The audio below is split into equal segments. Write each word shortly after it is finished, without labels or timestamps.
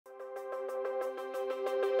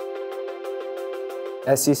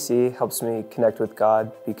SCC helps me connect with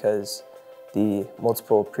God because the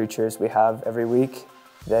multiple preachers we have every week,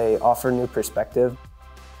 they offer new perspective.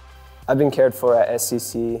 I've been cared for at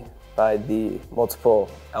SCC by the multiple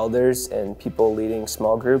elders and people leading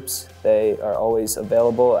small groups. They are always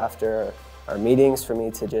available after our meetings for me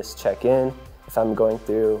to just check in. If I'm going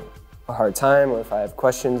through a hard time or if I have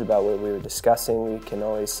questions about what we were discussing, we can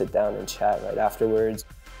always sit down and chat right afterwards.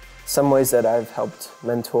 Some ways that I've helped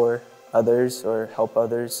mentor others or help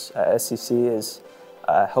others at SCC is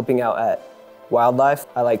helping out at wildlife.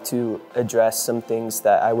 I like to address some things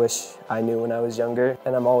that I wish I knew when I was younger,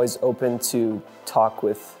 and I'm always open to talk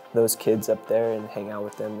with those kids up there and hang out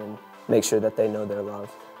with them and make sure that they know their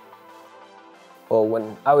love. Well,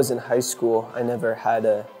 when I was in high school, I never had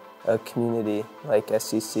a community like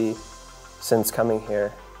SCC. Since coming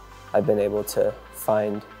here, I've been able to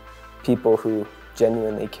find people who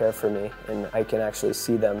genuinely care for me, and I can actually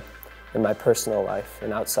see them in my personal life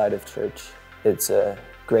and outside of church. It's a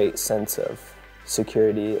great sense of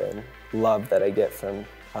security and love that I get from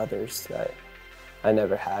others that I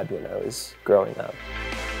never had when I was growing up.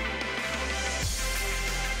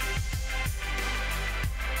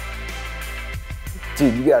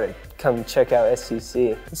 Dude, you gotta come check out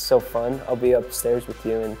SCC. It's so fun. I'll be upstairs with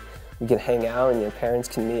you and we can hang out and your parents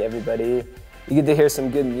can meet everybody. You get to hear some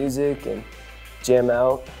good music and jam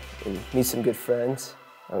out and meet some good friends.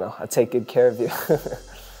 I don't know, I'll take good care of you.